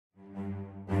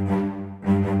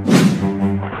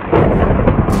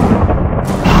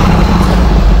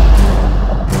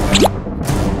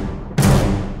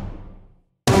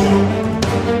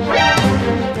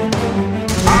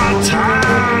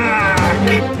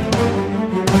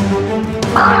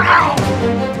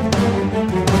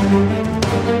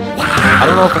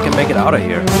don't know if I can make it out of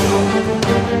here.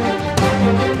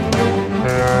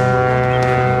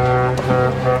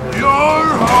 Your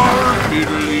heart,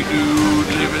 fiddly-doo,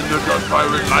 living the gun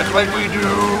pirate life like we do.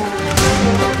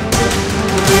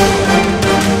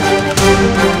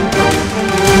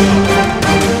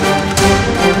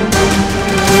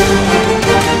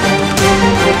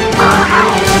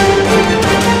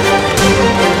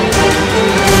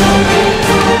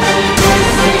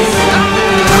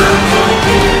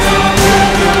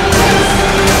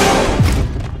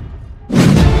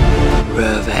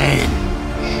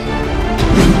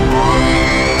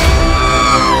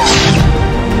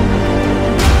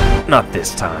 Not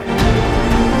this time.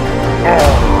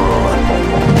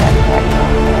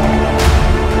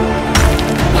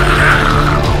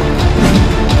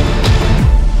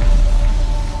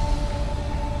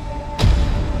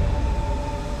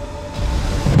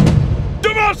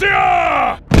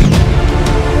 Demacia!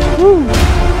 Woo.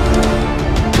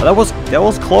 That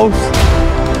was close.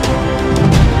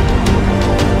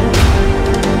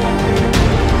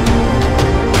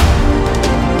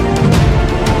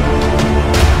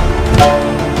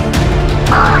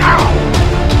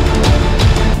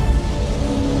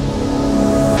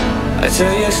 I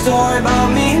tell you a story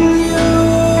about me and you,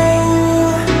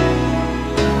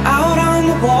 out on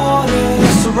the water,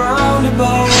 surrounded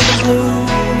by the blue.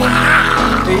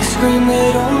 They scream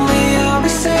that only I'll be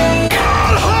safe.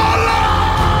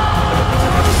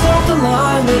 It's off the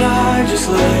line, but I just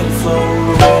let it float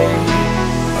away.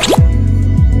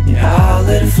 Yeah, I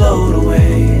let it float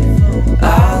away. I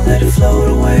let it float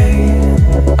away.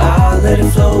 I let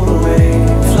it float away.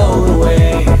 Float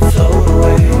away, float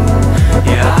away.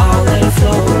 Yeah, I'll let it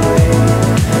float away.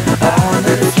 I'll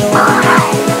let it float away.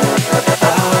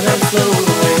 I'll let it float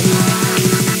away.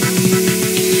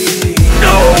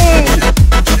 No!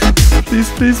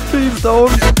 Please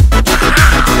don't.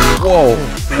 Whoa.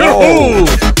 No.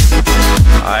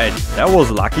 Alright, that was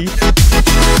lucky.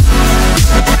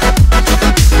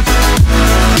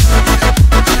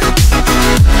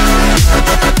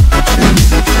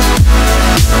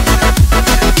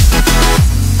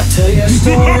 Tell you a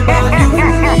story about you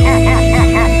and me.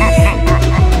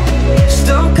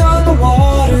 Stuck on the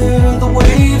water, the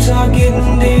waves are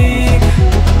getting deep.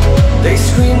 They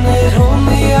scream that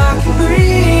only I can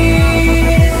breathe.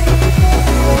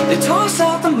 They toss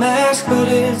out the mask, but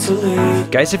it's too late.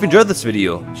 Guys, if you enjoyed this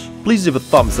video, please give a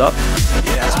thumbs up,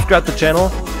 subscribe to the channel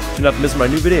to not miss my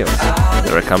new videos.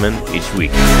 They're coming each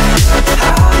week.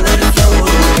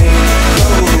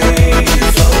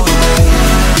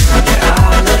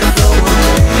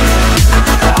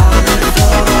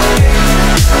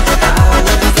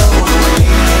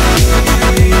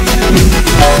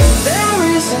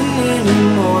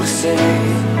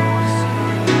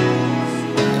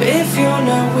 If you're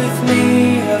not with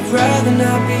me, I'd rather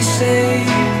not be saved.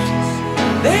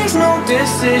 There's no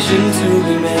decision to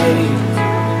be made.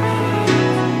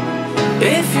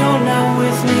 If you're not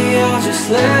with me, I'll just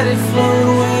let it float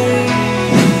away.